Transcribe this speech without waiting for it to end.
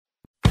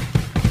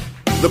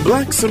The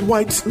Blacks and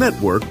Whites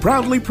Network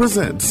proudly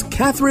presents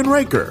Catherine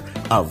Raker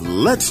of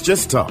Let's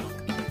Just Talk.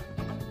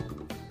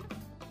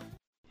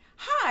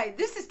 Hi,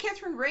 this is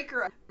Catherine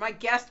Raker. My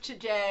guest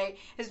today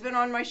has been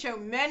on my show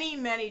many,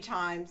 many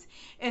times,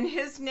 and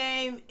his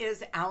name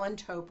is Alan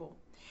Topol.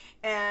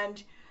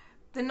 And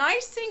the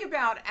nice thing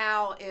about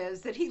Al is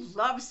that he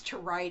loves to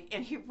write,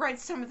 and he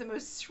writes some of the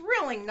most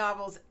thrilling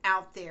novels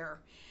out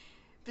there.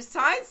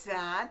 Besides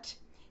that,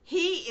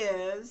 he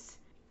is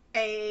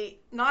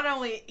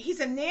he's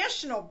a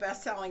national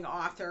best-selling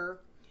author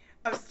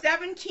of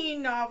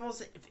 17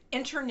 novels of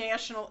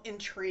international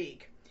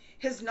intrigue.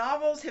 His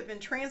novels have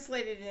been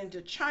translated into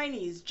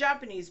Chinese,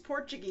 Japanese,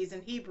 Portuguese,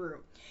 and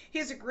Hebrew. He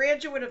is a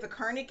graduate of the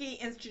Carnegie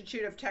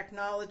Institute of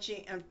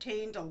Technology and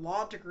obtained a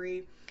law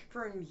degree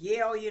from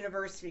Yale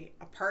University,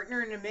 a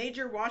partner in a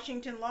major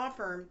Washington law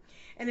firm,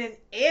 and an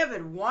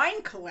avid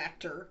wine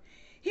collector.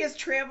 He has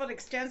traveled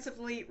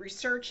extensively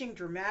researching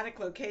dramatic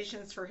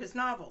locations for his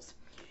novels.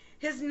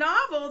 His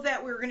novel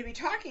that we're going to be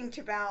talking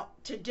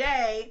about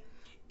today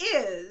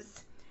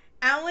is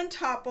Alan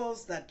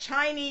Topol's The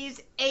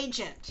Chinese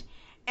Agent.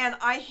 And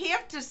I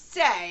have to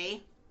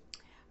say,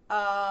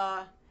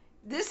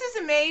 this is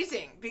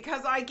amazing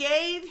because I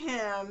gave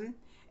him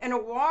an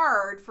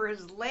award for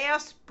his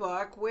last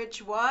book,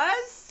 which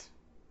was,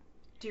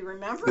 do you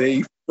remember?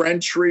 The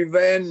French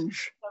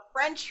Revenge. The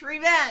French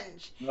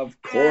Revenge.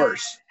 Of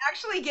course. And I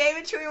actually gave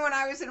it to him when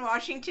I was in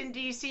Washington,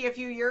 D.C. a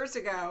few years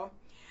ago.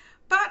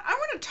 But I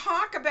want to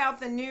talk about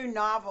the new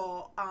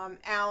novel,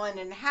 Alan,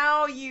 and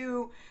how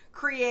you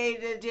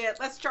created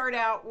it. Let's start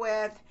out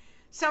with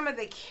some of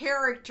the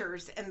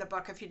characters in the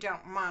book, if you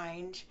don't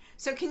mind.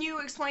 So can you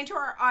explain to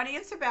our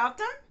audience about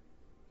them?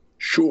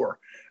 Sure,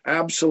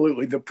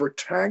 absolutely. The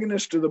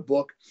protagonist of the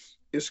book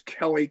is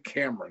Kelly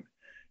Cameron.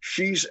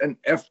 She's an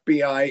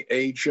FBI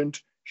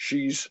agent.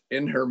 She's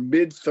in her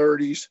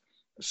mid-30s,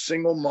 a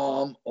single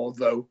mom,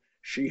 although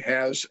she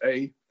has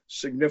a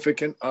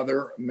significant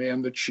other, a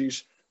man that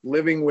she's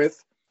living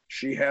with.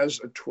 She has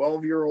a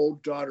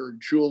 12-year-old daughter,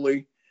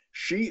 Julie.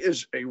 She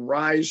is a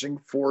rising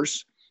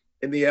force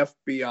in the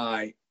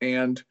FBI.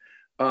 And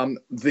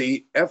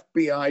the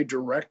FBI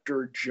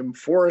director, Jim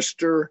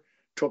Forrester,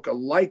 took a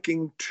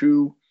liking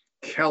to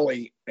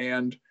Kelly.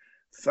 And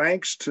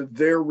thanks to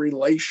their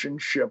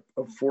relationship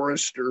of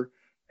Forrester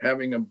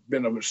having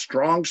been a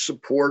strong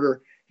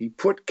supporter, he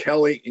put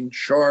Kelly in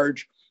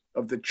charge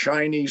of the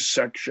Chinese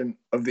section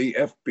of the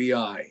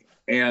FBI.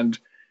 And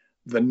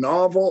the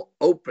novel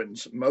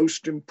opens,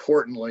 most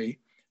importantly,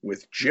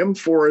 with Jim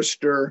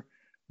Forrester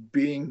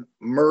being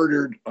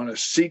murdered on a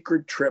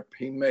secret trip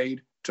he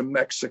made to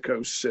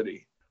Mexico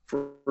City.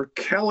 For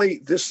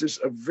Kelly, this is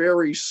a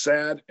very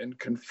sad and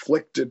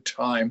conflicted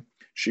time.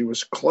 She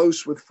was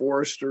close with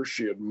Forrester.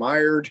 She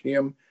admired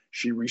him.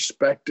 She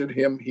respected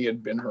him. He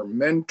had been her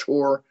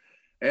mentor.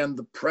 And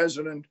the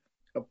president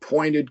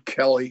appointed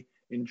Kelly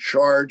in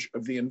charge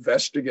of the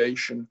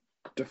investigation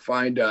to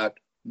find out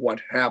what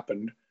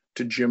happened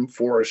to Jim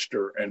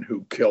Forrester and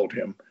who killed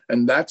him.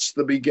 And that's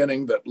the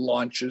beginning that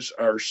launches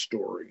our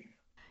story.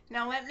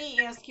 Now, let me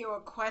ask you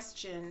a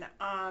question.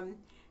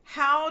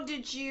 How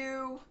did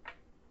you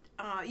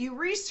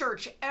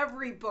research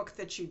every book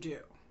that you do?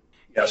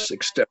 Yes,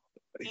 extensively.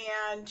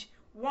 And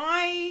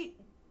why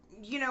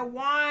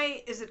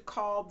is it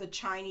called The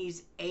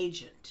Chinese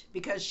Agent?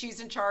 Because she's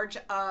in charge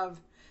of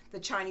the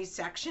Chinese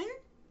section?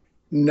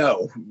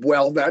 No.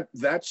 Well,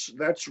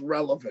 that's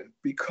relevant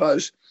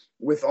because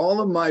with all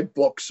of my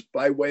books,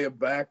 by way of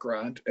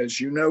background, as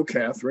you know,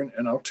 Catherine,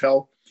 and I'll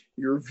tell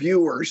your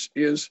viewers,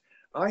 is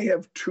I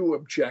have two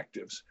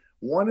objectives.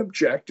 One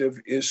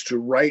objective is to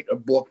write a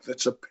book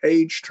that's a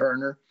page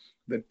turner,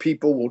 that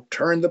people will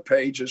turn the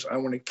pages. I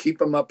want to keep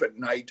them up at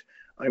night.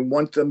 I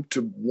want them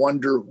to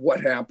wonder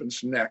what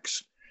happens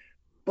next.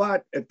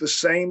 But at the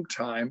same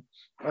time,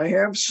 I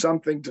have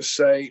something to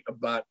say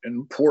about an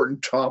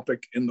important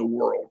topic in the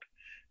world.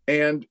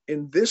 And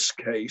in this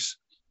case,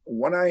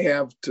 what I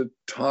have to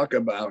talk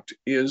about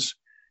is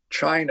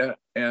China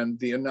and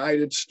the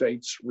United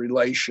States'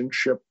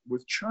 relationship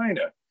with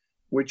China,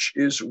 which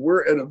is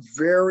we're at a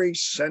very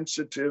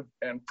sensitive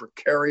and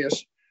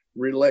precarious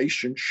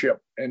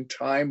relationship and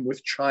time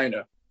with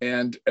China.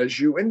 And as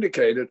you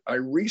indicated, I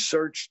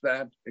researched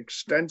that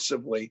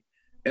extensively.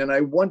 And I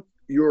want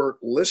your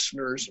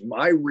listeners,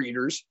 my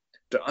readers,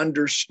 to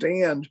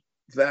understand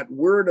that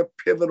we're at a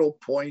pivotal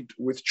point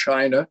with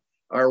China.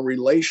 Our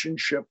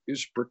relationship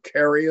is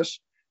precarious,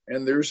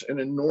 and there's an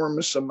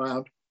enormous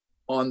amount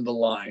on the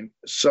line.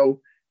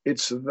 So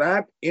it's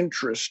that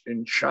interest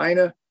in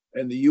China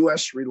and the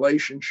U.S.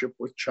 relationship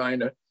with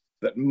China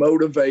that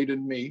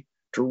motivated me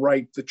to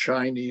write The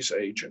Chinese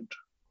Agent.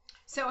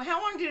 So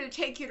how long did it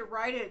take you to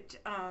write it,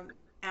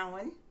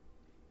 Alan?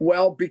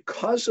 Well,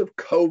 because of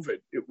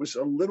COVID, it was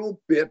a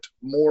little bit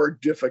more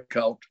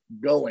difficult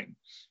going.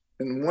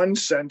 In one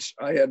sense,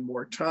 I had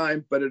more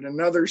time, but in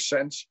another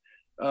sense,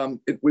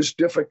 it was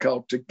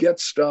difficult to get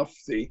stuff.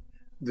 The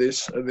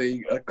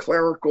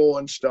clerical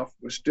and stuff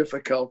was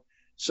difficult.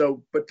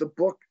 So, but the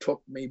book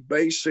took me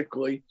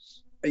basically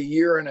a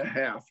year and a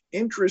half.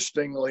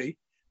 Interestingly,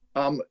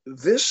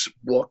 This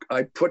book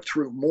I put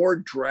through more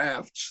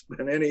drafts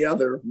than any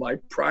other of my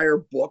prior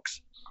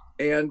books,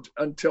 and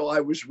until I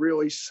was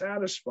really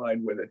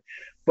satisfied with it.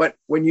 But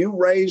when you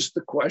raised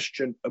the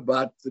question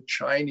about the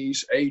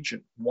Chinese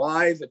agent,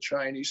 why the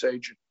Chinese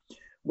agent?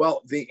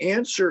 Well, the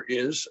answer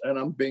is, and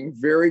I'm being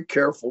very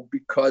careful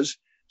because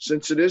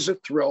since it is a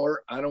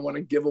thriller, I don't want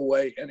to give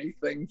away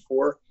anything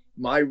for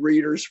my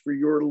readers, for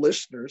your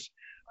listeners.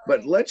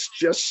 But let's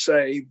just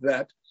say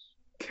that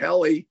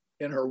Kelly,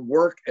 in her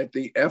work at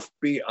the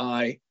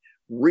FBI,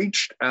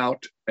 reached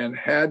out and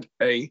had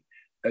a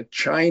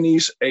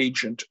Chinese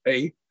agent,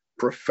 a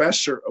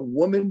professor, a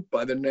woman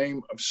by the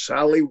name of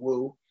Sally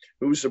Wu,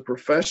 who's a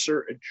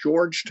professor at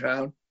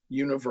Georgetown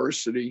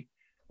University,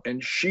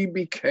 and she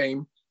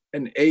became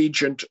an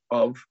agent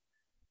of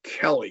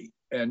Kelly,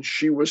 and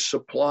she was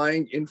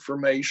supplying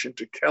information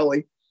to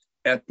Kelly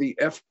at the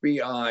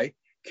FBI.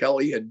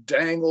 Kelly had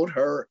dangled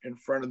her in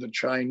front of the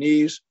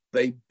Chinese.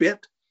 They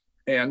bit,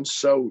 and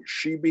so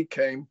she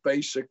became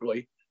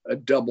basically a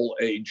double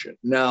agent.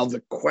 Now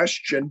the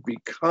question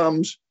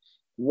becomes,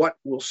 what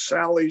will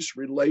Sally's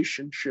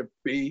relationship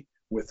be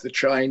with the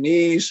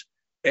Chinese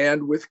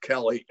and with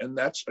Kelly? And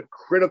that's a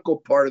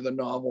critical part of the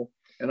novel.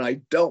 And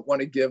I don't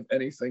want to give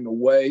anything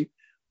away,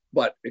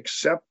 but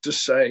except to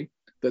say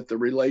that the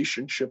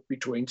relationship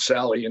between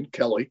Sally and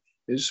Kelly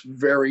is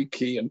very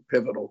key and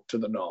pivotal to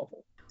the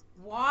novel.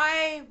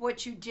 Why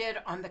what you did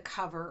on the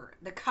cover?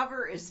 The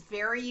cover is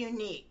very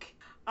unique.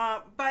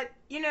 But,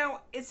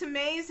 it's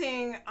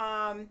amazing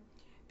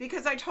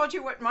because I told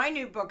you what my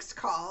new book's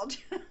called,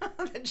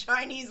 The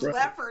Chinese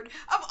Leopard.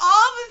 Of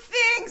all the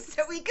things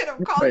that we could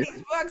have called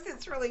these books,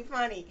 it's really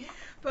funny.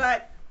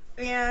 But,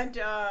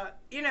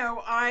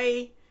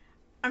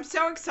 I'm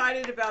so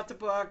excited about the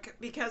book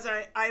because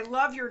I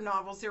love your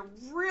novels. They're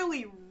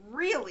really,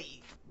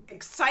 really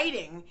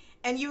exciting.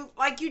 And you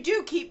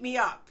do keep me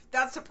up.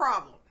 That's the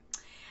problem.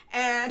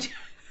 And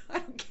I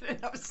don't get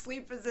enough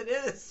sleep as it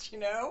is,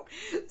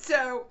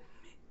 So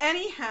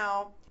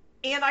anyhow,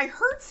 and I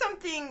heard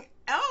something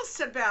else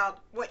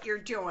about what you're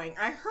doing.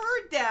 I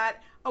heard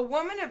that A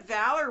Woman of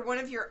Valor, one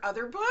of your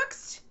other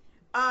books,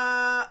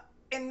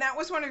 and that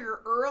was one of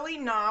your early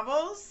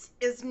novels,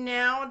 is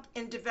now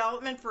in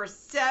development for a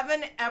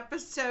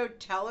 7-episode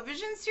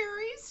television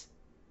series?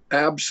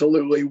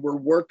 Absolutely. We're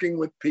working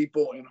with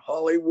people in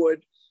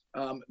Hollywood.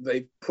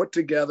 They've put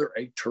together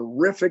a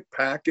terrific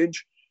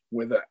package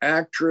with an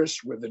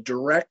actress, with a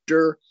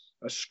director,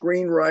 a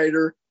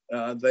screenwriter.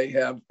 They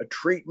have a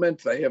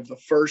treatment. They have the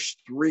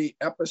first 3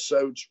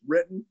 episodes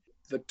written.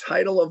 The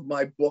title of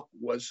my book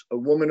was A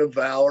Woman of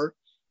Valor,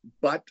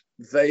 but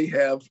they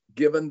have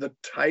given the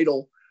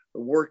title,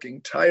 the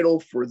working title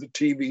for the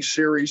TV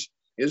series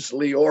is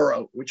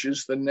Leora, which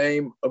is the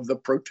name of the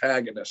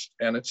protagonist.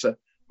 And it's a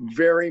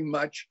very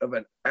much of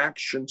an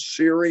action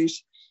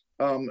series.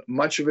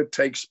 Much of it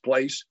takes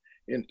place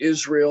in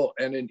Israel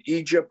and in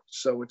Egypt,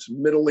 so it's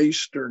Middle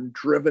Eastern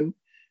driven.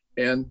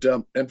 And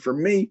for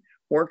me,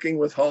 working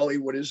with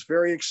Hollywood is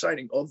very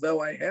exciting,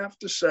 although I have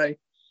to say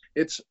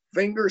it's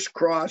fingers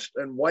crossed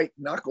and white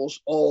knuckles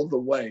all the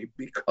way,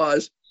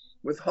 because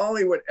with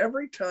Hollywood,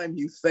 every time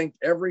you think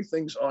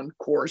everything's on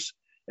course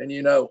and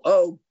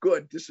oh,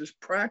 good, this is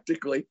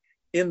practically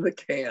in the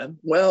can.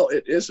 Well,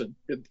 it isn't.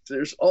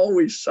 There's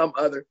always some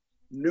other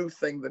new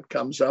thing that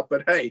comes up,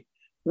 but hey,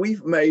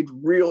 we've made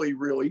really,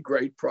 really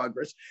great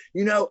progress.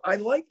 I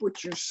like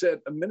what you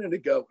said a minute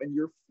ago, and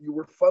you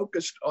were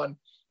focused on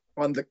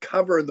the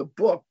cover of the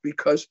book,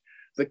 because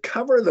the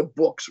cover of the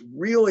book's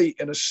really,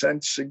 in a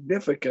sense,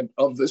 significant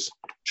of this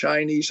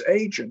Chinese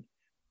agent,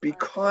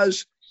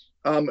 because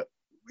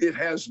it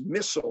has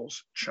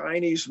missiles,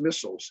 Chinese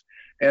missiles,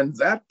 and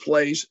that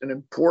plays an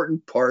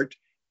important part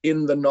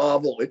in the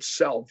novel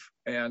itself.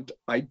 And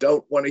I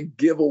don't want to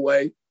give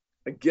away,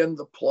 again,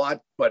 the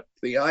plot, but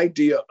the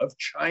idea of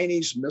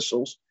Chinese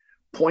missiles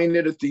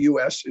pointed at the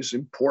US is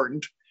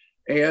important.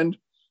 And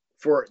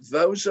for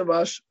those of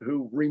us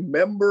who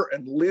remember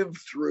and lived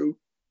through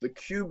the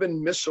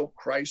Cuban Missile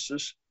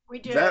Crisis,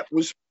 that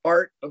was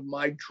part of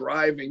my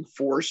driving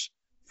force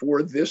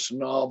for this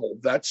novel.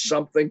 That's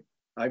something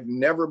I've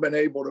never been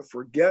able to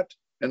forget,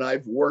 and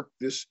I've worked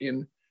this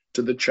into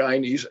the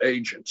Chinese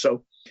agent.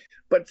 So,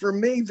 but for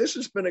me, this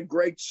has been a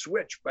great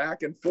switch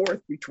back and forth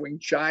between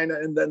China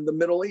and then the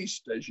Middle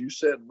East, as you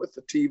said, with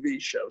the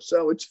TV show.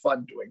 So it's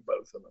fun doing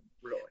both of them,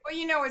 really.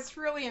 Well, it's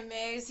really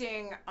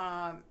amazing,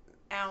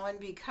 Alan,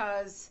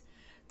 because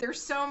there's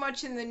so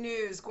much in the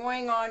news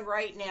going on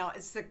right now.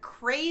 It's the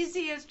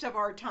craziest of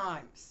our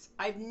times.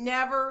 I've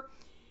never,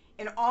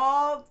 and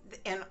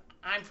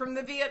I'm from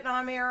the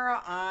Vietnam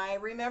era. I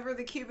remember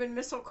the Cuban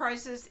Missile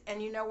Crisis,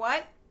 and you know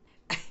what?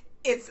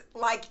 It's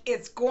like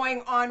it's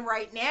going on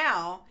right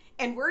now,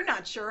 and we're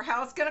not sure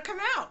how it's going to come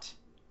out.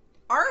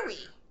 Are we?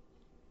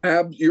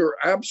 You're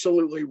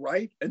absolutely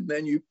right. And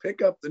then you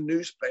pick up the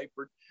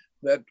newspaper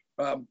that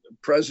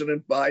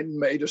President Biden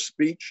made a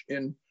speech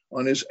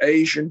on his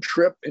Asian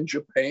trip in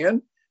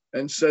Japan,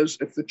 and says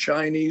if the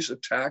Chinese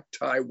attack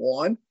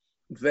Taiwan,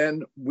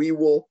 then we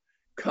will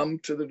come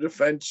to the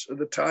defense of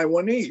the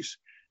Taiwanese.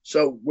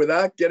 So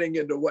without getting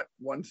into what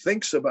one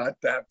thinks about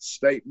that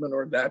statement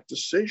or that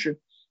decision,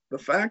 the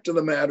fact of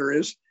the matter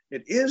is,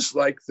 it is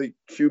like the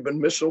Cuban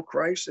Missile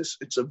Crisis.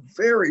 It's a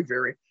very,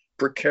 very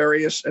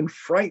precarious and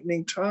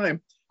frightening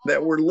time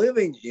that we're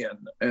living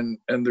in,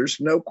 and there's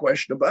no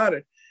question about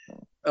it.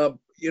 To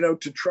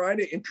try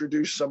to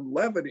introduce some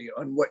levity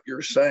on what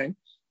you're saying,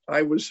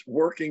 I was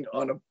working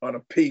on a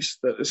piece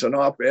that is an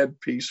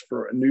op-ed piece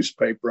for a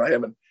newspaper. I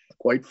haven't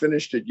quite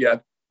finished it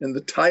yet, and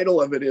the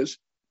title of it is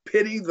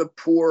 "Pity the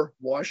Poor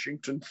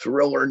Washington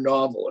Thriller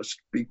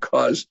Novelist,"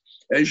 because,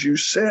 as you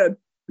said,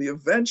 the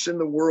events in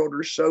the world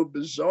are so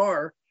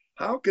bizarre.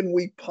 How can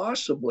we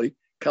possibly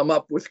come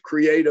up with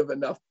creative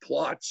enough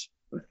plots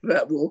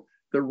that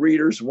the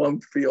readers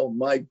won't feel,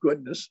 my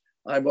goodness,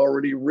 I'm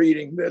already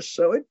reading this?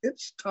 So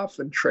it's tough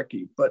and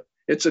tricky, but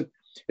it's a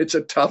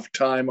tough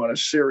time on a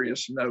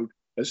serious note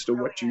as to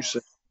what you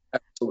said.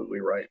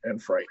 Absolutely right,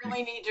 and frightening. We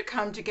really need to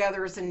come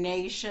together as a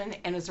nation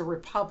and as a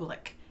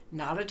republic,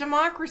 not a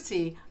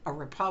democracy, a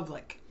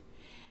republic.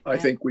 I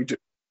think we do.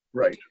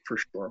 Right, for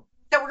sure.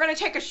 So we're going to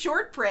take a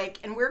short break,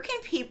 and where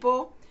can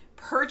people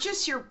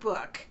purchase your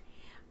book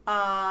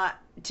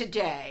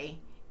today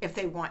if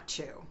they want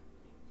to?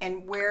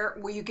 And where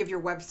will you give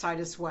your website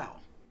as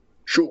well?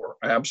 Sure,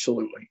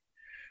 absolutely.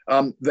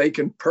 They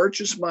can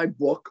purchase my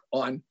book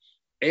on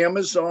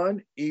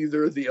Amazon,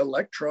 either the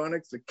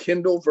electronic, the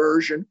Kindle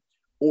version,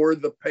 or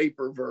the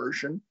paper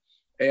version.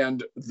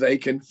 And they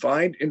can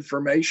find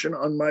information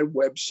on my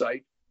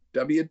website,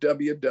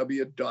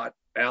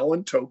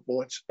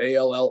 www.allantopol, it's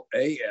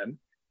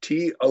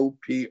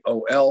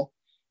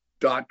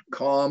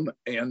ALLANTOPOL.com.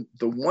 And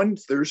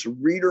there's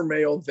reader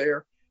mail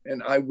there.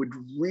 And I would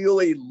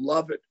really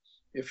love it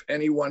if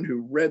anyone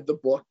who read the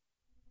book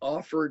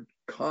offered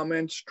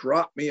comments,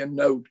 dropped me a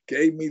note,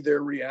 gave me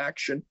their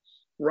reaction.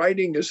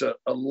 Writing is a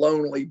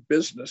lonely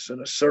business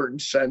in a certain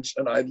sense,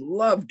 and I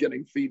love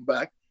getting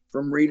feedback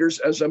from readers,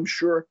 as I'm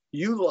sure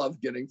you love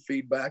getting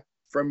feedback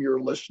from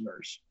your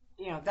listeners.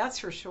 Yeah, that's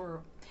for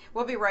sure.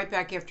 We'll be right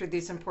back after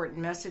these important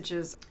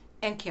messages.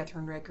 And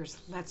Catherine Raker's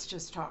Let's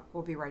Just Talk.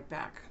 We'll be right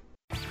back.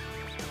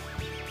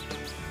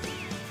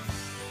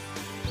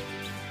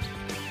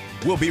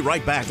 We'll be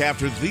right back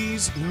after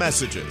these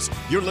messages.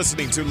 You're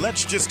listening to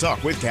Let's Just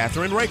Talk with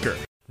Catherine Raker.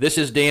 This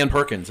is Dan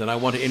Perkins, and I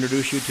want to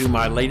introduce you to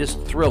my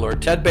latest thriller,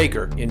 Ted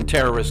Baker in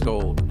Terrorist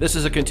Gold. This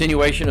is a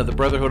continuation of the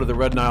Brotherhood of the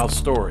Red Nile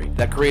story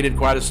that created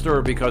quite a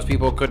stir because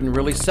people couldn't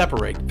really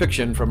separate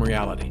fiction from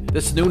reality.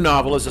 This new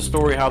novel is a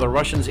story how the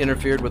Russians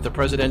interfered with the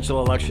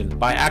presidential election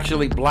by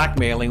actually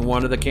blackmailing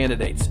one of the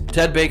candidates.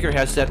 Ted Baker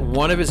has sent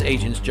one of his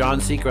agents, John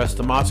Seacrest,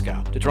 to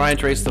Moscow to try and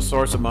trace the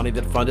source of money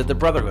that funded the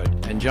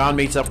Brotherhood, and John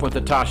meets up with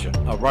Natasha,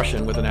 a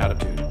Russian with an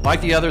attitude.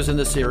 Like the others in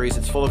the series,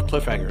 it's full of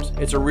cliffhangers.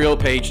 It's a real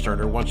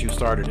page-turner once you've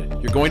started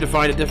it. You're going to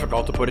find it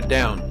difficult to put it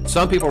down.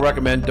 Some people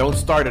recommend don't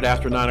start it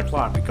after 9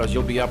 o'clock because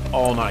you'll be up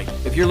all night.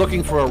 If you're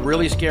looking for a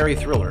really scary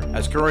thriller,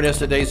 as current as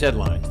today's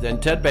headlines, then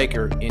Ted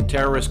Baker in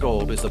Terrorist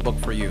Gold is the book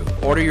for you.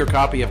 Order your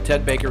copy of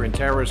Ted Baker in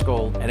Terrorist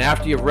Gold, and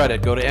after you've read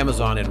it, go to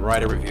Amazon and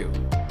write a review.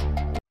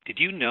 Did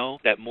you know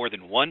that more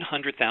than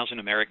 100,000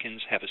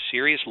 Americans have a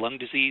serious lung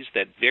disease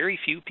that very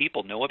few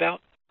people know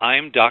about?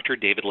 I'm Dr.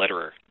 David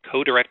Lederer,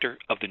 co-director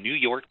of the New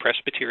York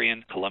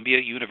Presbyterian Columbia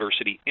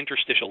University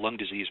Interstitial Lung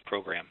Disease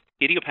Program.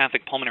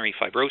 Idiopathic pulmonary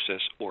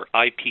fibrosis, or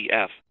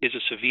IPF, is a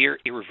severe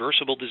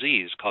irreversible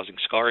disease causing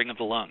scarring of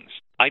the lungs.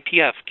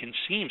 IPF can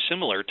seem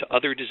similar to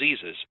other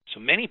diseases, so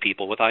many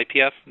people with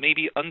IPF may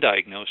be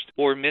undiagnosed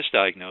or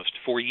misdiagnosed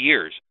for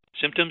years.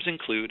 Symptoms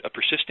include a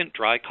persistent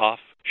dry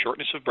cough,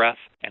 shortness of breath,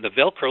 and a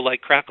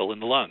Velcro-like crackle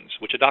in the lungs,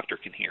 which a doctor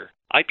can hear.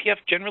 IPF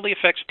generally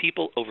affects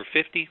people over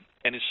 50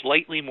 and is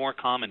slightly more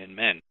common in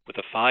men, with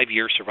a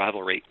 5-year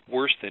survival rate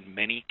worse than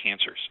many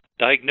cancers.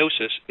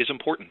 Diagnosis is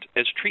important,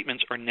 as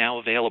treatments are now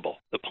available.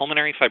 The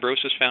Pulmonary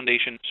Fibrosis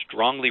Foundation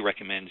strongly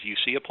recommends you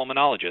see a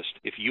pulmonologist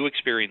if you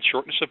experience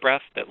shortness of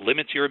breath that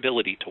limits your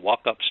ability to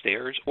walk up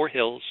stairs or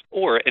hills,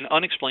 or an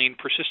unexplained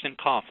persistent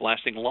cough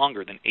lasting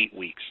longer than 8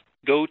 weeks.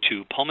 Go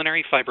to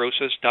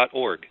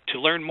pulmonaryfibrosis.org to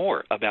learn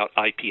more about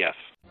IPF.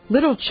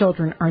 Little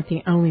children aren't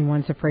the only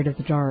ones afraid of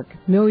the dark.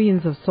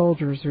 Millions of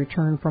soldiers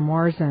return from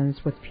war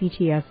zones with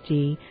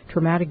PTSD,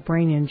 traumatic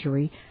brain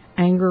injury,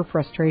 anger,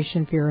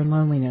 frustration, fear, and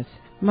loneliness,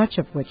 much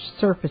of which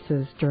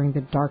surfaces during the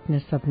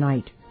darkness of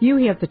night. You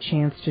have the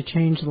chance to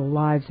change the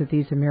lives of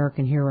these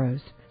American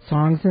heroes.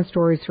 Songs and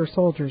Stories for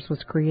Soldiers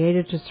was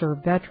created to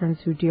serve veterans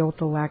who deal with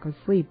the lack of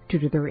sleep due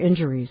to their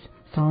injuries.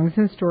 Songs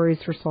and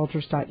Stories for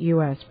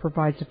Soldiers.us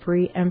provides a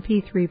free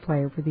MP3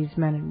 player for these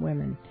men and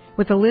women.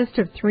 With a list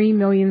of 3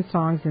 million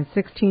songs in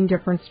 16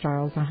 different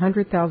styles,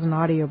 100,000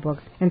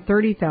 audiobooks, and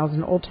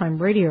 30,000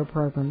 old-time radio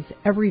programs,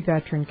 every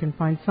veteran can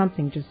find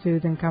something to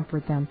soothe and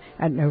comfort them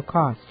at no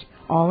cost.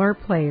 All our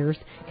players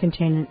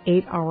contain an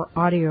 8-hour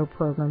audio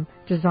program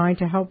designed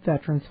to help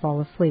veterans fall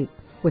asleep.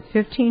 With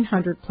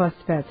 1,500-plus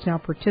vets now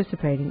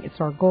participating,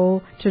 it's our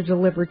goal to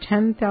deliver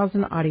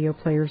 10,000 audio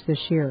players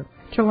this year.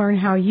 To learn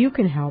how you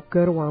can help,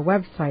 go to our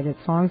website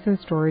at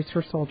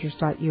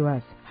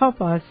songsandstoriesforsoldiers.us. Help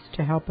us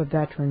to help a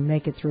veteran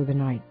make it through the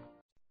night.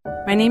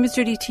 My name is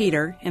Judy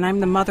Teeter, and I'm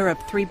the mother of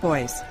 3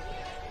 boys.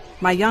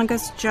 My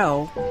youngest,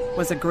 Joe,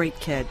 was a great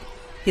kid.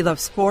 He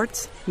loved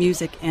sports,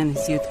 music, and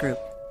his youth group.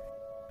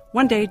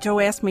 One day, Joe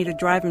asked me to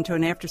drive him to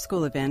an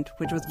after-school event,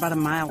 which was about a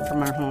mile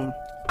from our home.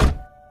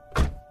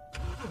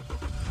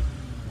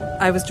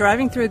 I was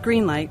driving through a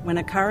green light when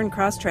a car in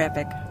cross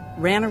traffic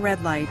ran a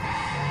red light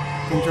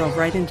and drove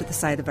right into the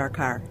side of our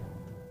car,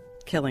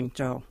 killing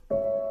Joe.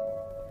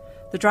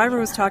 The driver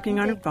was talking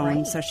on her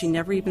phone, so she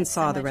never even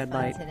saw the red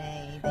light.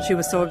 She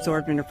was so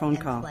absorbed in her phone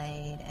call.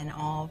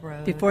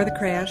 Before the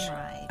crash,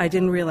 I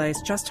didn't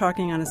realize just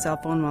talking on a cell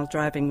phone while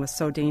driving was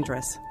so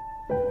dangerous.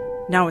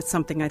 Now it's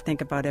something I think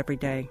about every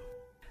day.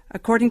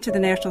 According to the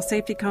National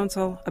Safety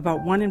Council,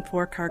 about 1 in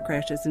 4 car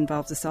crashes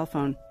involves a cell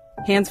phone.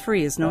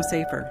 Hands-free is no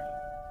safer.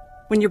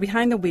 When you're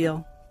behind the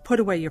wheel, put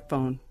away your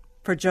phone.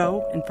 For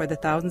Joe and for the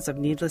thousands of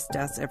needless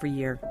deaths every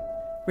year.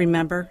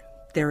 Remember,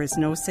 there is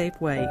no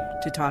safe way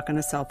to talk on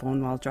a cell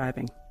phone while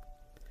driving.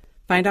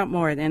 Find out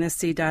more at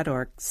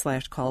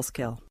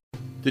nsc.org/callskill.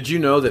 Did you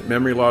know that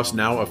memory loss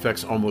now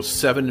affects almost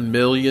 7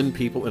 million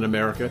people in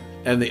America?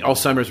 And the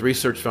Alzheimer's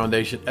Research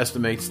Foundation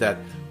estimates that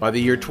by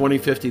the year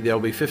 2050, there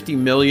will be 50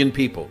 million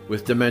people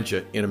with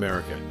dementia in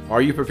America.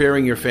 Are you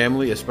preparing your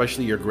family,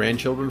 especially your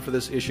grandchildren, for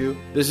this issue?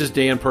 This is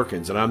Dan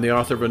Perkins, and I'm the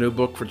author of a new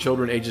book for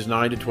children ages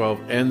 9 to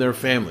 12 and their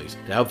families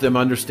to help them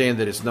understand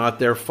that it's not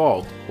their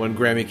fault when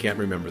Grammy can't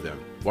remember them.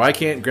 Why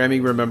Can't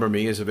Grammy Remember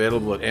Me is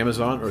available at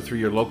Amazon or through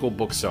your local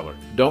bookseller.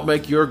 Don't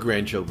make your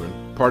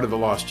grandchildren part of the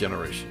lost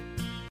generation.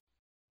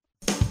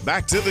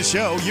 Back to the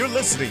show. You're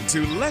listening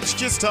to Let's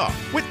Just Talk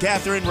with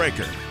Catherine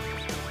Raker.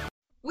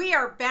 We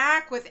are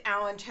back with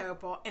Alan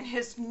Topol and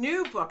his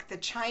new book, The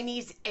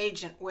Chinese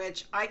Agent,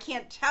 which I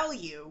can't tell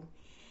you.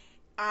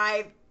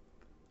 I've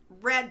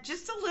read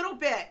just a little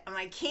bit, and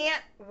I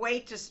can't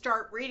wait to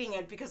start reading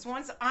it because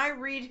once I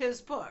read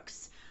his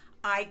books,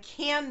 I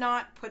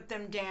cannot put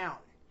them down.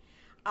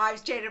 I've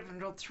stayed up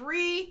until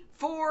 3,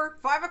 4,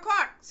 5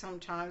 o'clock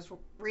sometimes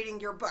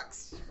reading your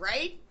books,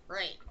 right?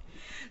 Right.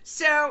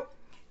 So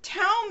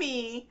tell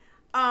me,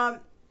 are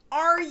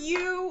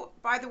you,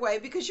 by the way,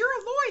 because you're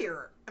a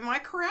lawyer, am I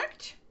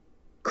correct?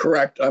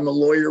 Correct. I'm a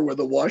lawyer with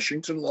a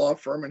Washington law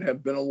firm and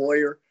have been a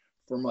lawyer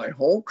for my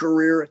whole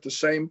career at the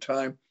same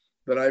time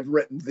that I've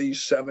written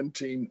these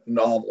 17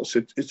 novels.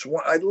 It's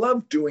one, I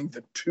love doing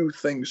the two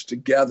things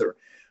together.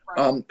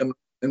 Right.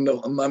 And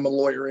I'm a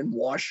lawyer in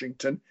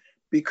Washington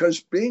because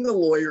being a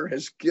lawyer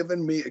has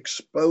given me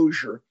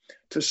exposure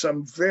to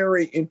some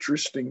very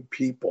interesting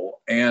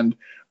people, and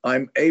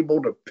I'm able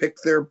to pick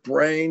their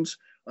brains.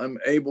 I'm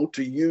able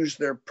to use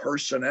their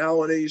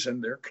personalities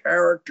and their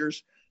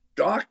characters,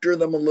 doctor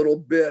them a little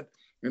bit,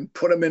 and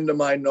put them into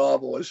my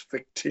novel as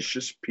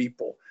fictitious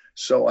people.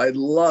 So I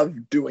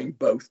love doing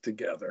both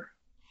together.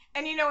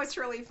 And you know what's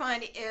really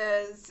fun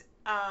is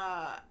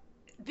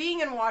being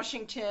in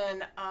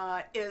Washington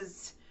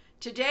is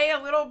today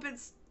a little bit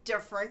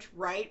different,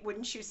 right?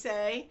 Wouldn't you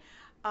say?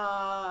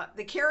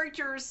 The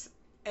characters,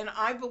 and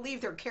I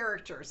believe they're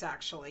characters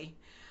actually,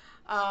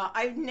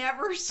 I've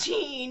never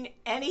seen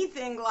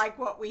anything like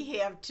what we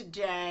have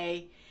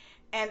today,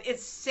 and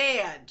it's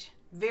sad,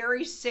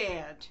 very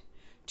sad,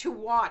 to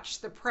watch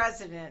the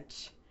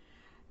president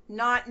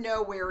not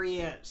know where he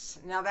is.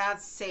 Now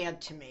that's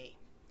sad to me,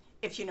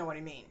 if you know what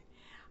I mean.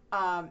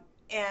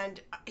 And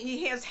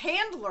he has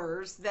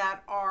handlers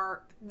that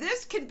are,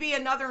 this could be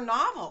another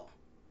novel.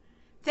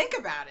 Think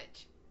about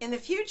it in the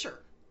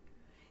future.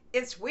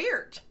 It's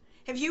weird.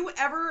 Have you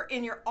ever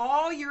in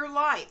all your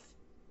life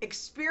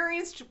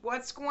experienced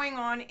what's going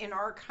on in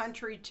our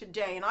country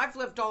today? And I've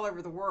lived all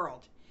over the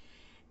world.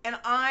 And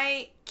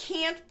I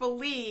can't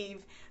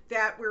believe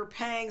that we're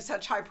paying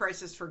such high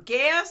prices for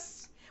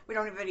gas. We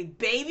don't have any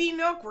baby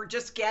milk. We're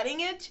just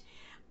getting it.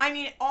 I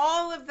mean,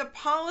 all of the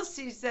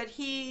policies that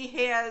he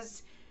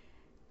has,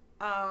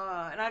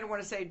 and I don't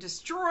want to say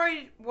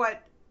destroyed,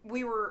 what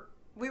we were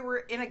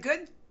in a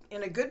good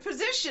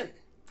position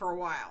for a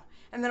while.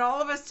 And then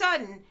all of a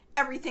sudden,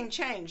 everything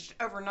changed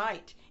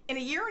overnight in a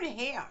year and a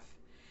half.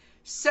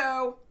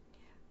 So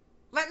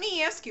let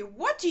me ask you,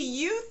 what do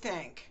you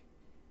think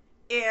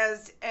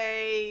is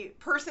a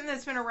person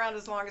that's been around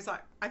as long as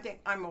I think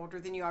I'm older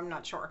than you, I'm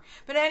not sure.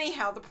 But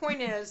anyhow, the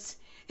point is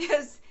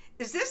this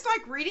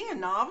like reading a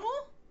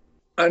novel?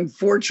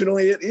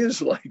 Unfortunately, it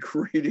is like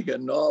reading a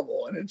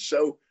novel, and it's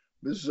so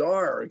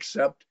bizarre,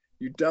 except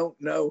you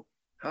don't know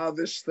how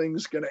this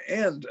thing's going to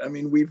end. I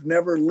mean, we've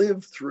never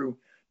lived through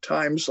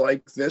times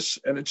like this,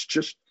 and it's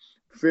just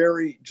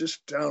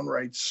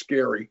downright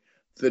scary.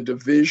 The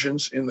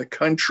divisions in the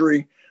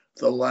country,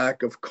 the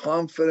lack of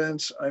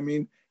confidence. I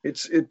mean,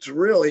 it's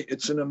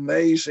an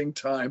amazing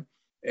time.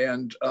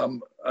 And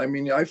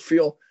I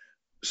feel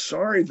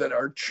sorry that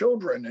our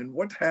children and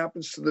what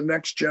happens to the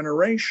next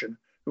generation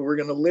who are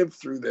going to live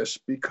through this,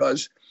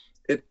 because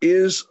it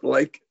is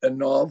like a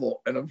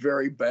novel and a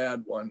very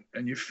bad one.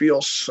 And you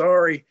feel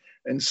sorry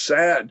and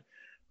sad.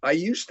 I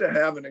used to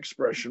have an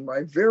expression,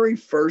 my very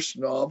first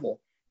novel,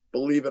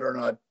 believe it or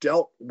not,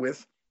 dealt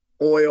with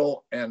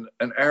oil and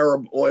an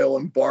Arab oil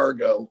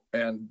embargo,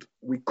 and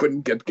we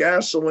couldn't get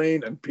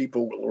gasoline, and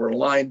people were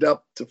lined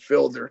up to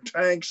fill their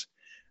tanks.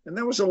 And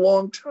that was a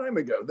long time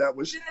ago. That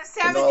was in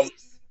the 70s.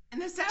 In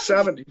the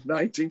 70s,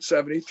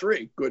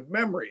 1973. Good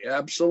memory,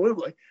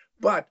 absolutely.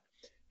 But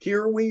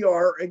here we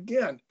are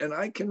again. And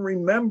I can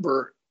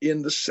remember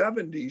in the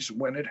 70s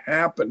when it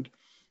happened,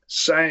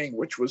 saying,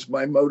 which was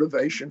my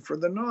motivation for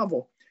the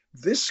novel,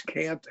 this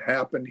can't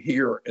happen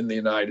here in the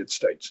United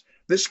States.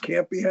 This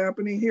can't be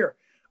happening here.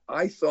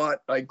 I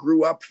thought, I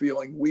grew up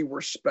feeling we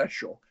were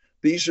special.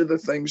 These are the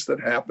things that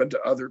happen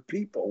to other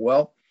people.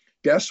 Well,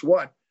 guess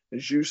what?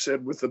 As you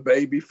said, with the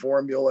baby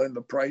formula and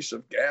the price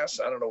of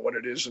gas, I don't know what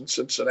it is in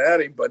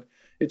Cincinnati, but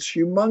it's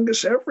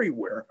humongous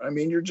everywhere. I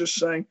mean, you're just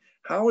saying,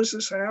 how is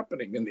this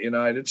happening in the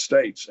United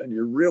States? And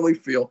you really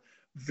feel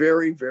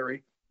very,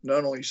 very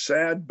not only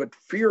sad, but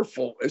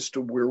fearful as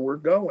to where we're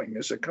going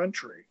as a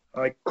country.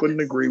 I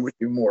couldn't agree with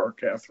you more,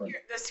 Catherine.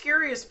 The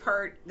scariest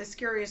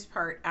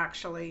part,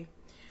 actually,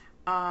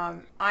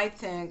 I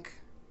think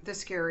the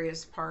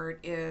scariest part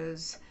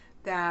is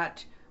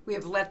that we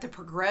have let the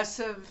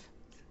progressive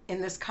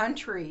in this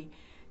country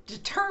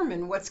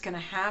determine what's going to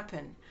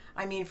happen.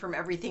 I mean, from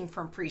everything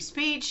from free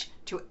speech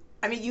to,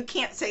 I mean, you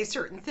can't say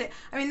certain things.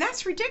 I mean,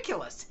 that's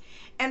ridiculous.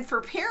 And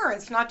for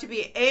parents not to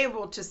be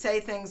able to say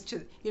things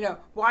to,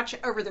 watch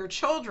over their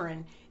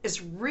children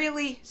is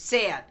really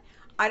sad.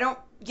 I don't,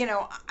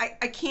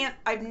 I can't,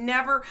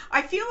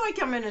 I feel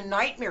like I'm in a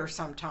nightmare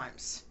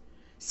sometimes.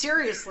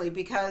 Seriously,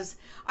 because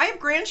I have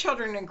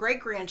grandchildren and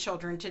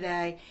great-grandchildren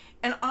today,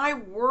 and I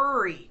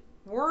worry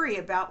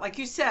about, like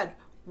you said,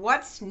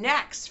 what's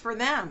next for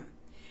them.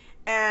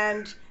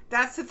 And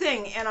that's the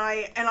thing. And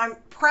I'm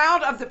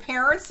proud of the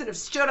parents that have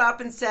stood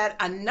up and said,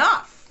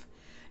 enough.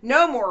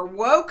 No more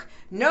woke,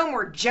 no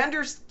more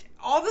gender,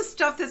 all the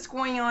stuff that's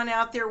going on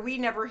out there we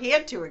never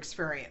had to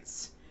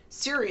experience.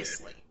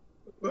 Seriously.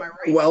 Am I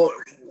right?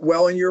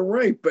 Well, and you're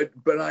right.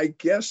 But I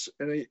guess,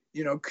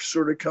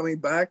 sort of coming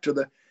back to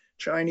the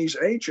Chinese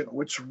agent,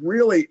 what's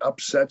really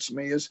upsets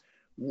me is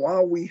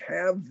while we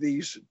have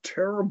these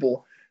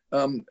terrible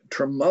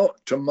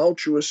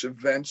tumultuous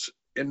events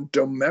in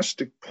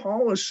domestic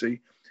policy,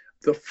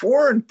 the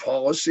foreign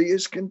policy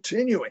is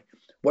continuing.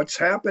 What's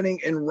happening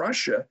in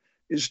Russia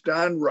is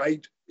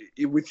downright,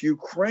 with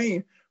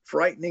Ukraine,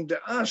 frightening to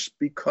us,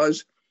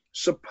 because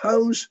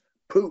suppose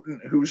Putin,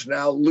 who's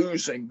now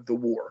losing the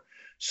war,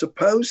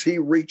 suppose he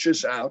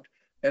reaches out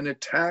and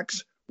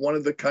attacks one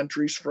of the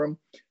countries from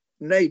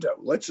NATO.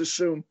 Let's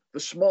assume the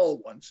small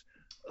ones,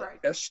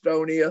 right.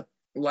 Estonia,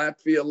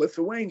 Latvia,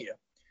 Lithuania.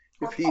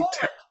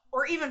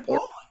 Or even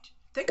Poland.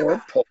 Think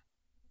about it.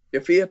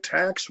 If he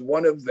attacks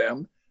one of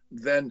them,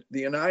 then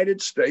the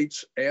United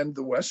States and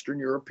the Western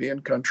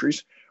European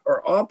countries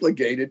are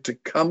obligated to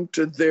come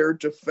to their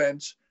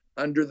defense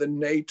under the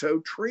NATO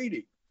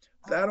treaty.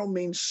 That'll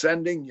mean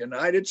sending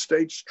United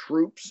States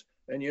troops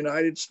and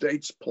United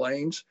States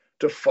planes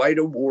to fight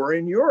a war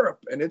in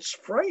Europe. And it's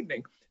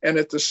frightening. And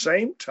at the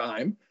same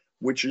time,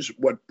 which is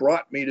what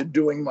brought me to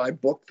doing my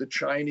book, The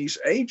Chinese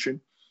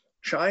Agent,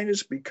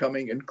 China's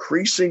becoming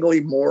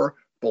increasingly more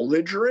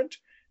belligerent.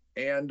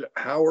 And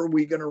how are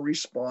we going to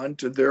respond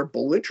to their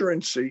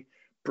belligerency,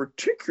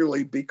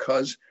 particularly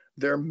because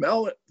their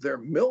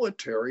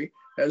military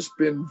has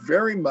been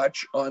very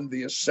much on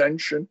the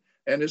ascension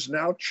and is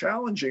now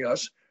challenging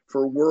us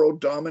for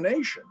world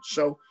domination.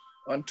 So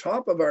on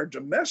top of our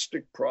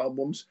domestic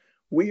problems,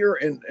 we are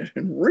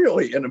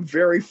really in a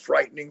very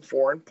frightening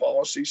foreign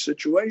policy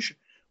situation,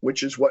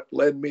 which is what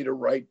led me to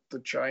write The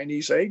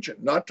Chinese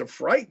Agent, not to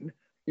frighten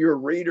your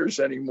readers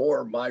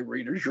anymore, my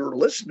readers, your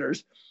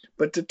listeners,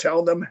 but to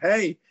tell them,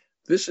 hey,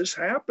 this is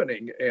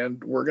happening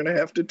and we're going to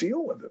have to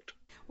deal with it.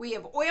 We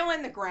have oil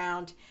in the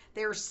ground.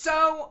 They're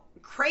so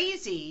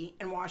crazy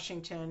in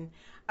Washington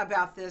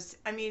about this.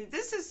 I mean,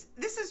 this is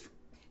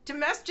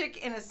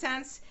domestic in a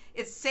sense.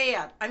 It's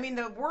sad. I mean,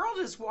 the world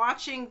is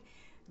watching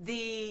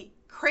the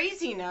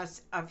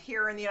craziness of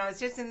here in the United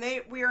States, and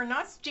we are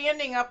not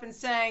standing up and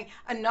saying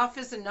enough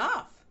is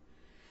enough.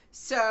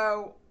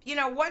 So,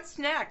 what's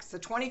next? The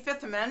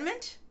 25th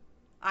Amendment?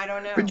 I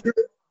don't know.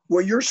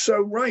 You're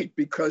so right,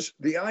 because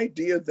the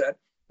idea that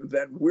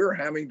we're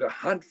having to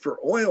hunt for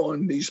oil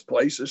in these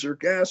places or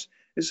gas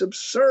is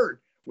absurd.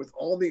 With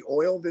all the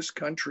oil this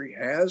country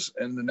has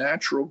and the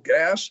natural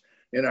gas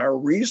and our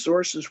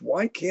resources,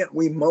 why can't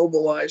we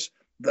mobilize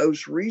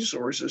those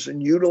resources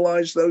and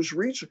utilize those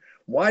resources?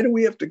 Why do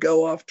we have to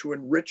go off to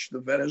enrich the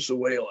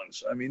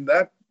Venezuelans? I mean,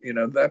 that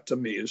to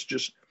me is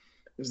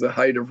the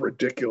height of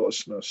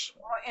ridiculousness.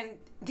 And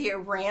the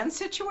Iran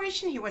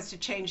situation, he wants to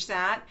change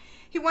that.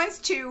 He wants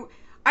to,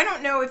 I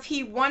don't know if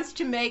he wants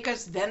to make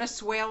us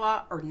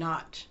Venezuela or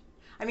not.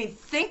 I mean,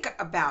 think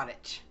about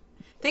it.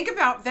 Think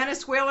about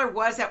Venezuela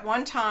was at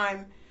one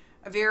time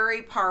a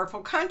very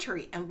powerful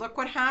country, and look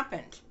what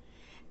happened.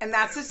 And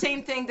that's the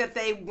same thing that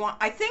they want.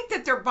 I think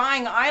that they're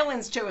buying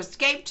islands to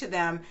escape to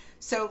them,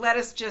 so let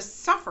us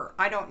just suffer.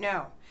 I don't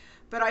know.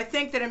 But I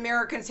think that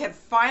Americans have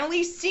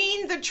finally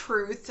seen the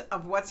truth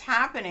of what's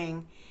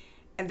happening.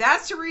 And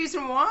that's the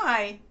reason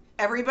why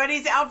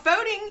everybody's out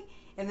voting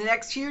in the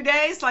next few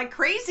days like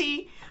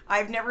crazy.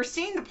 I've never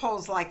seen the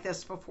polls like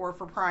this before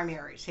for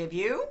primaries. Have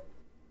you?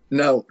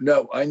 No,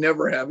 I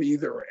never have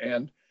either.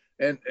 And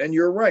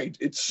you're right.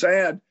 It's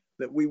sad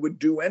that we would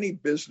do any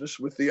business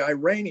with the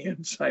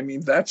Iranians. I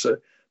mean, that's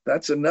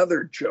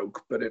another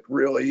joke, but it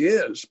really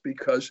is,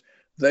 because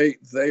they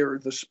are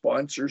the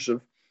sponsors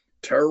of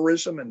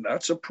terrorism, and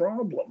that's a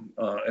problem.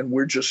 And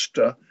we're just,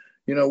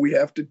 we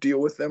have to deal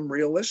with them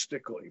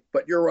realistically.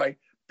 But you're right.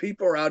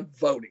 People are out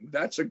voting.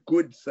 That's a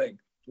good thing.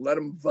 Let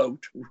them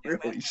vote,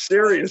 really,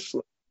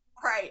 seriously.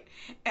 Right.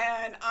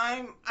 And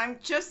I'm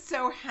just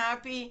so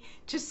happy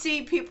to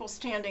see people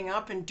standing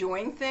up and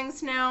doing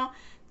things now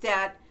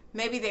that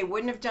maybe they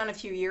wouldn't have done a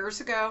few years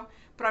ago.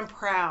 But I'm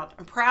proud.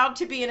 I'm proud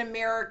to be an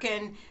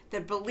American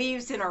that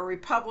believes in our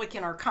republic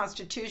and our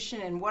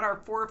Constitution and what our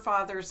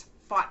forefathers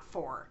fought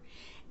for.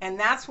 And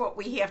that's what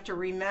we have to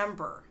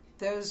remember.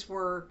 Those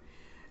were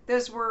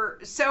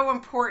so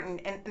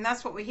important, and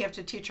that's what we have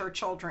to teach our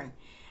children,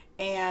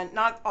 and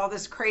not all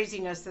this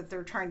craziness that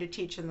they're trying to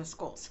teach in the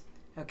schools.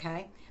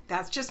 Okay?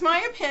 That's just my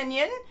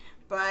opinion,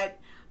 but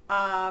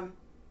I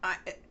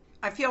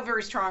feel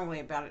very strongly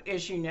about it,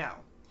 as you know.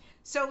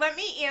 So let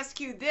me ask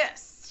you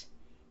this.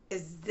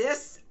 Is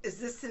this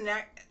the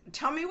next?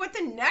 Tell me what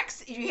the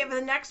next, you have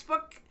the next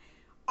book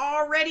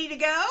all ready to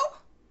go?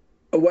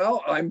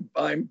 Well,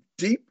 I'm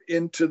deep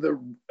into the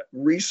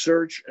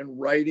research and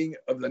writing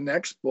of the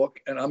next book,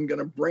 and I'm going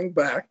to bring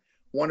back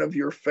one of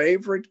your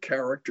favorite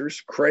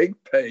characters, Craig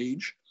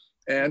Page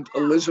and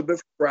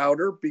Elizabeth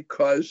Crowder,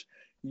 because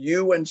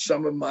you and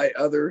some of my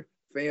other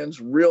fans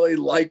really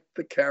liked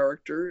the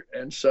character.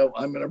 And so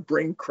I'm going to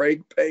bring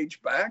Craig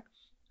Page back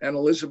and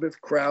Elizabeth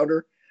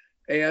Crowder,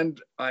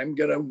 and I'm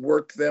going to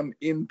work them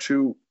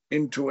into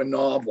a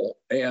novel.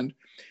 And,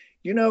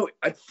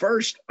 at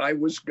first I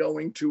was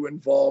going to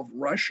involve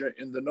Russia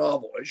in the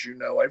novel. As you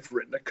know, I've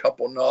written a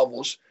couple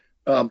novels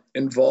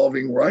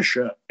involving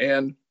Russia.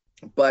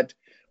 But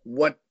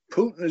what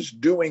Putin is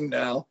doing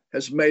now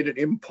has made it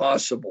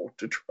impossible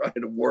to try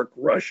to work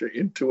Russia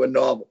into a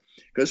novel,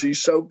 because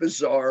he's so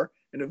bizarre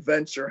and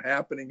events are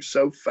happening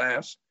so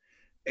fast.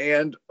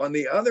 And on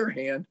the other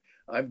hand,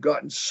 I've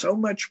gotten so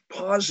much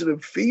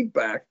positive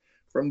feedback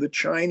from the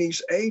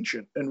Chinese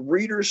agent, and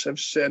readers have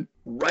said,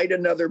 write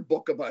another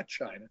book about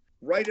China.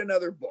 Write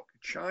another book.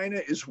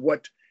 China is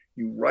what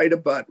you write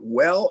about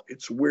well.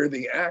 It's where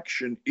the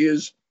action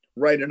is.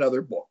 Write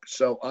another book.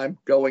 So I'm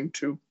going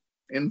to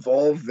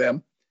involve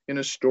them in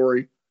a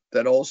story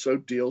that also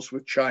deals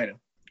with China.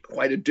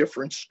 Quite a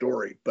different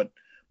story, but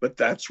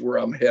that's where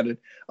I'm headed.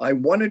 I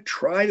want to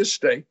try to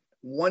stay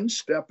one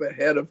step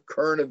ahead of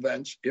current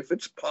events, if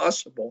it's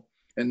possible,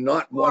 and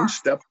not one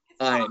step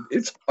behind.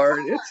 It's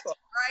hard. It's hard.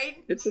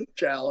 Right? It's a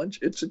challenge.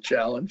 It's a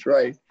challenge.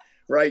 Right.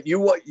 You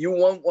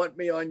won't want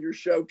me on your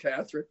show,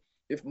 Catherine,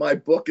 if my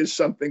book is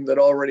something that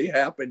already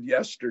happened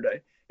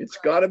yesterday. It's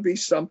got to be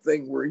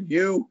something where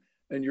you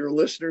and your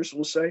listeners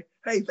will say,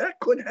 hey, that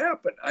could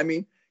happen. I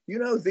mean,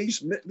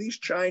 these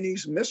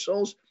Chinese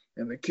missiles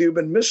and the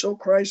Cuban Missile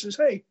Crisis,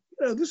 hey,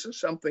 this is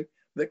something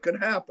that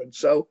could happen.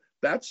 So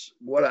that's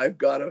what I've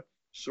got to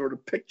sort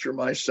of picture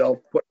myself,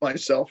 put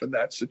myself in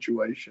that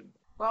situation.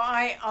 Well,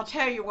 I'll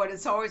tell you what,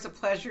 it's always a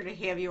pleasure to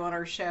have you on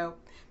our show,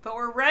 but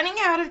we're running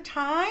out of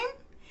time.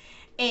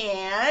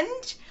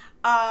 And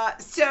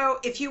so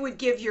if you would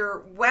give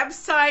your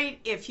website,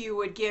 if you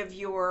would give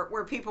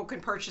where people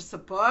can purchase the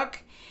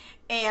book,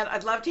 and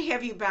I'd love to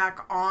have you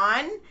back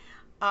on.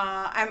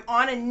 I'm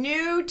on a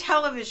new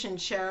television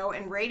show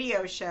and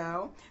radio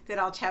show that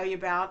I'll tell you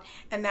about,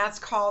 and that's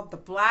called the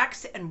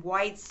Blacks and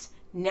Whites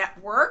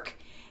Network.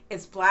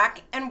 It's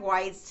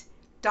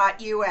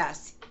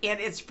blackandwhites.us, and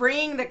it's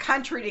bringing the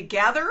country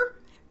together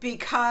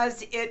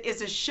because it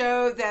is a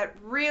show that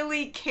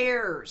really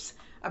cares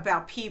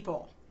about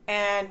people.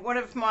 And one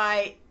of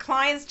my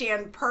clients,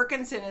 Dan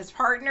Perkins, and his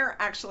partner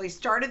actually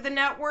started the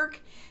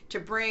network to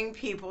bring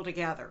people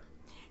together.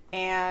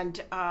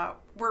 And I'm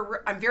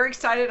very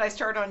excited. I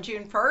start on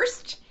June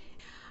 1st.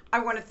 I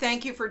want to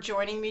thank you for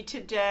joining me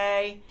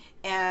today.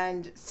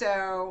 And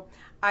so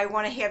I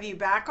want to have you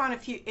back on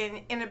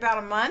in about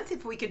a month.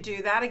 If we could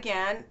do that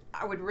again,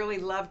 I would really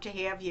love to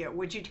have you.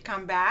 Would you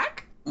come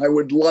back? I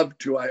would love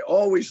to. I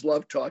always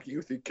love talking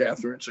with you,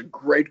 Catherine. It's a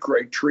great,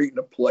 great treat and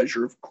a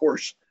pleasure. Of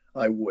course,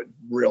 I would,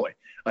 really.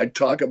 I'd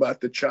talk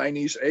about the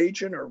Chinese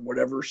agent or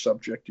whatever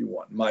subject you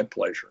want. My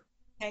pleasure.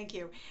 Thank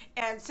you.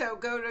 And so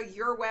go to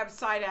your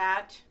website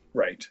at?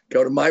 Right.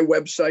 Go to my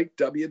website,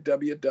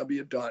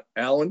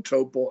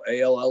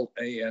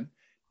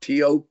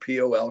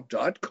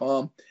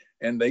 www.allantopol.com,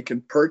 and they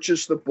can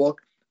purchase the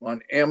book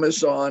on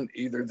Amazon,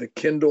 either the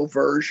Kindle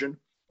version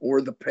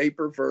or the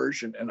paper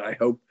version, and I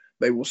hope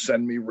they will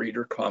send me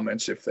reader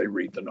comments if they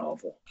read the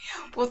novel.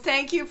 Well,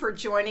 thank you for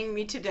joining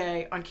me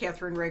today on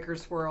Catherine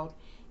Raker's World,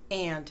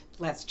 and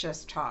Let's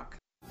Just Talk.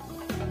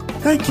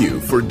 Thank you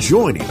for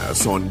joining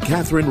us on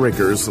Catherine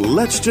Raker's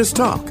Let's Just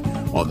Talk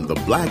on the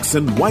Blacks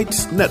and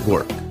Whites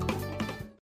Network.